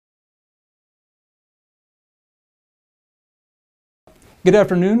Good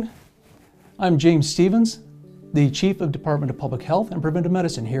afternoon. I'm James Stevens, the Chief of Department of Public Health and Preventive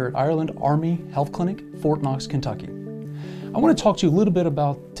Medicine here at Ireland Army Health Clinic, Fort Knox, Kentucky. I want to talk to you a little bit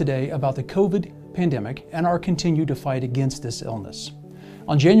today about the COVID pandemic and our continue to fight against this illness.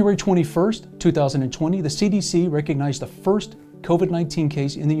 On January 21st, 2020, the CDC recognized the first COVID-19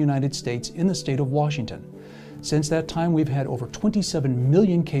 case in the United States in the state of Washington. Since that time, we've had over 27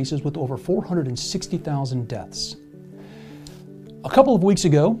 million cases with over 460,000 deaths. A couple of weeks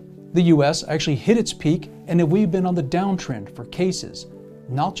ago, the U.S. actually hit its peak, and we've been on the downtrend for cases,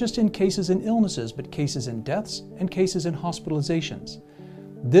 not just in cases and illnesses, but cases in deaths and cases in hospitalizations.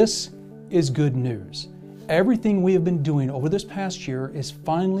 This is good news. Everything we have been doing over this past year is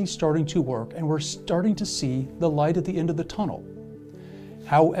finally starting to work, and we're starting to see the light at the end of the tunnel.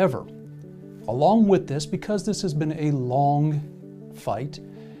 However, along with this, because this has been a long fight,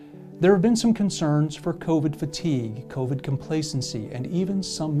 there have been some concerns for COVID fatigue, COVID complacency, and even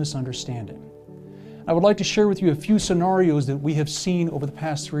some misunderstanding. I would like to share with you a few scenarios that we have seen over the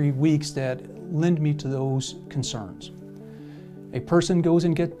past 3 weeks that lend me to those concerns. A person goes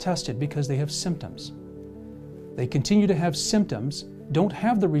and gets tested because they have symptoms. They continue to have symptoms, don't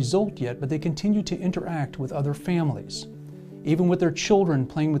have the result yet, but they continue to interact with other families, even with their children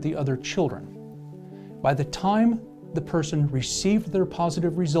playing with the other children. By the time the person received their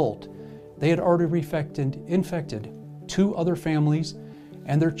positive result, they had already infected 2 other families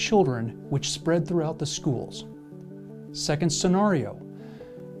and their children, which spread throughout the schools. Second scenario,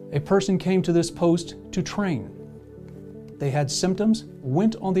 a person came to this post to train. They had symptoms,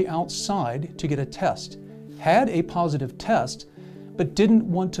 went on the outside to get a test, had a positive test, but didn't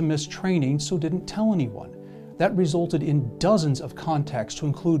want to miss training, so didn't tell anyone. That resulted in dozens of contacts, to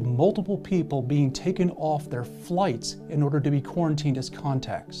include multiple people being taken off their flights in order to be quarantined as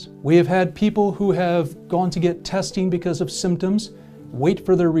contacts. We have had people who have gone to get testing because of symptoms, wait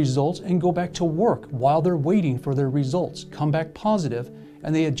for their results, and go back to work while they're waiting for their results, come back positive,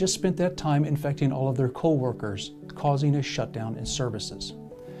 and they had just spent that time infecting all of their co-workers, causing a shutdown in services.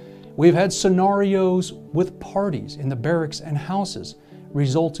 We've had scenarios with parties in the barracks and houses,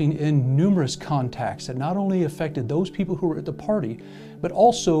 resulting in numerous contacts that not only affected those people who were at the party, but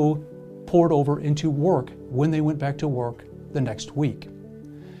also poured over into work when they went back to work the next week.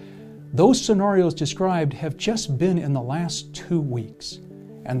 Those scenarios described have just been in the last 2 weeks,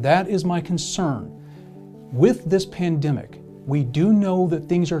 and that is my concern. With this pandemic, we do know that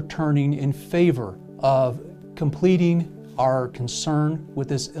things are turning in favor of completing our concern with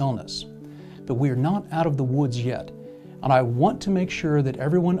this illness, but we are not out of the woods yet. And I want to make sure that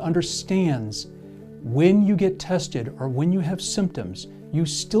everyone understands when you get tested or when you have symptoms, you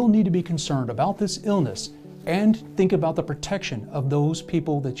still need to be concerned about this illness and think about the protection of those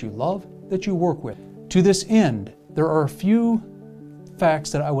people that you love, that you work with. To this end, there are a few facts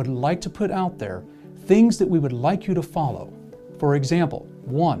that I would like to put out there, things that we would like you to follow. For example,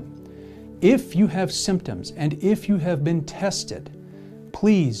 1, if you have symptoms and if you have been tested,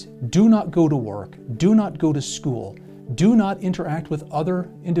 please do not go to work, do not go to school, do not interact with other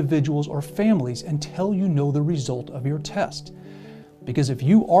individuals or families until you know the result of your test. Because if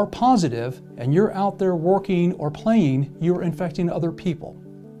you are positive and you're out there working or playing, you're infecting other people.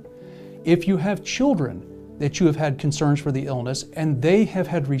 If you have children that you have had concerns for the illness and they have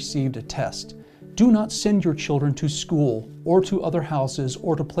had received a test, do not send your children to school or to other houses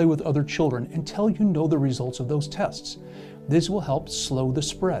or to play with other children until you know the results of those tests. This will help slow the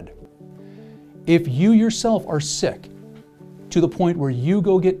spread. If you yourself are sick to the point where you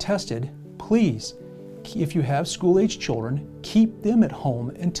go get tested, please, if you have school-age children, keep them at home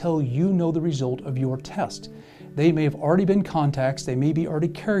until you know the result of your test. They may have already been contacts, they may be already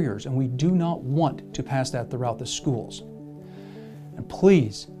carriers, and we do not want to pass that throughout the schools. And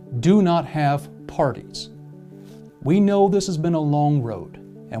please, do not have parties. We know this has been a long road,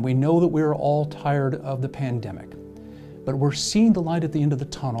 and we know that we're all tired of the pandemic. But we're seeing the light at the end of the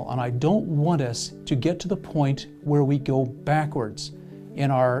tunnel, and I don't want us to get to the point where we go backwards in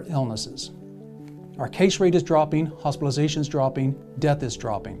our illnesses. Our case rate is dropping, hospitalizations dropping, death is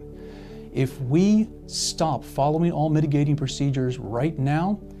dropping. If we stop following all mitigating procedures right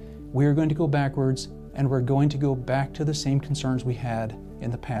now, we're going to go backwards, and we're going to go back to the same concerns we had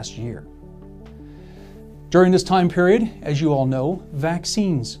in the past year. During this time period, as you all know,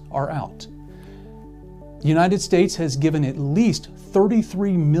 vaccines are out. The United States has given at least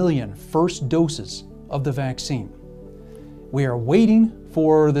 33 million first doses of the vaccine. We are waiting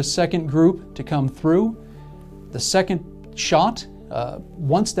for the second group to come through. The second shot,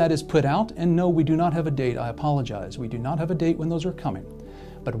 once that is put out, and no, we do not have a date, I apologize. We do not have a date when those are coming.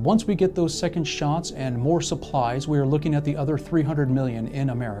 But once we get those second shots and more supplies, we are looking at the other 300 million in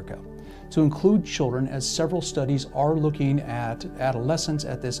America, to include children, as several studies are looking at adolescents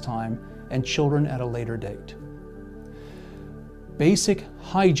at this time and children at a later date. Basic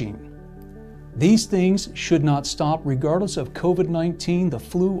hygiene. These things should not stop regardless of COVID-19, the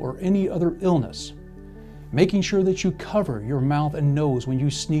flu, or any other illness. Making sure that you cover your mouth and nose when you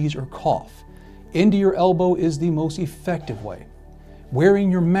sneeze or cough. Into your elbow is the most effective way.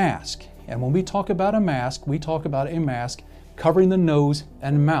 Wearing your mask, and when we talk about a mask, we talk about a mask covering the nose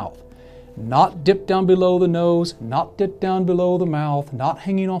and mouth. Not dipped down below the nose, not dipped down below the mouth, not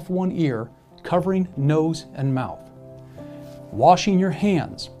hanging off one ear, covering nose and mouth. Washing your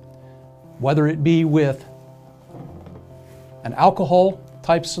hands, whether it be with an alcohol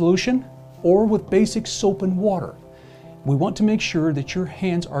type solution or with basic soap and water. We want to make sure that your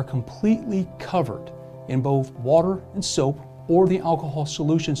hands are completely covered in both water and soap or the alcohol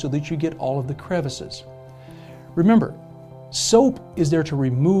solution so that you get all of the crevices. Remember, soap is there to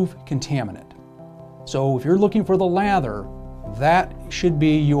remove contaminant. So if you're looking for the lather, that should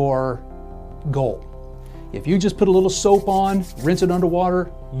be your goal. If you just put a little soap on, rinse it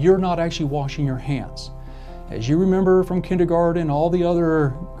underwater, you're not actually washing your hands. As you remember from kindergarten, all the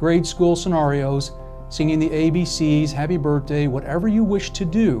other grade school scenarios, singing the ABCs, happy birthday, whatever you wish to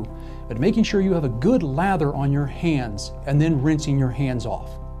do, but making sure you have a good lather on your hands and then rinsing your hands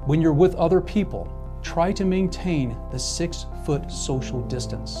off. When you're with other people, try to maintain the 6-foot social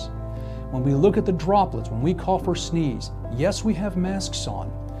distance. When we look at the droplets, when we cough or sneeze, yes, we have masks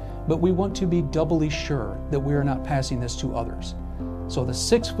on, but we want to be doubly sure that we are not passing this to others. So the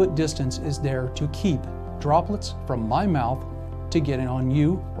 6-foot distance is there to keep droplets from my mouth to getting on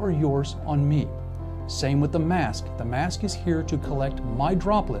you or yours on me. Same with the mask. The mask is here to collect my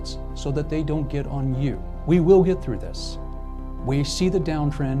droplets so that they don't get on you. We will get through this. We see the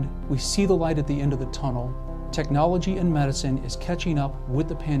downtrend. We see the light at the end of the tunnel. Technology and medicine is catching up with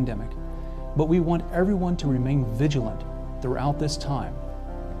the pandemic, but we want everyone to remain vigilant throughout this time.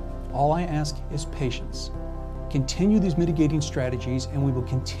 All I ask is patience. Continue these mitigating strategies and we will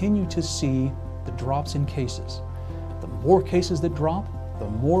continue to see the drops in cases. The more cases that drop, the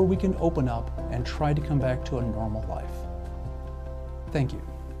more we can open up and try to come back to a normal life. Thank you.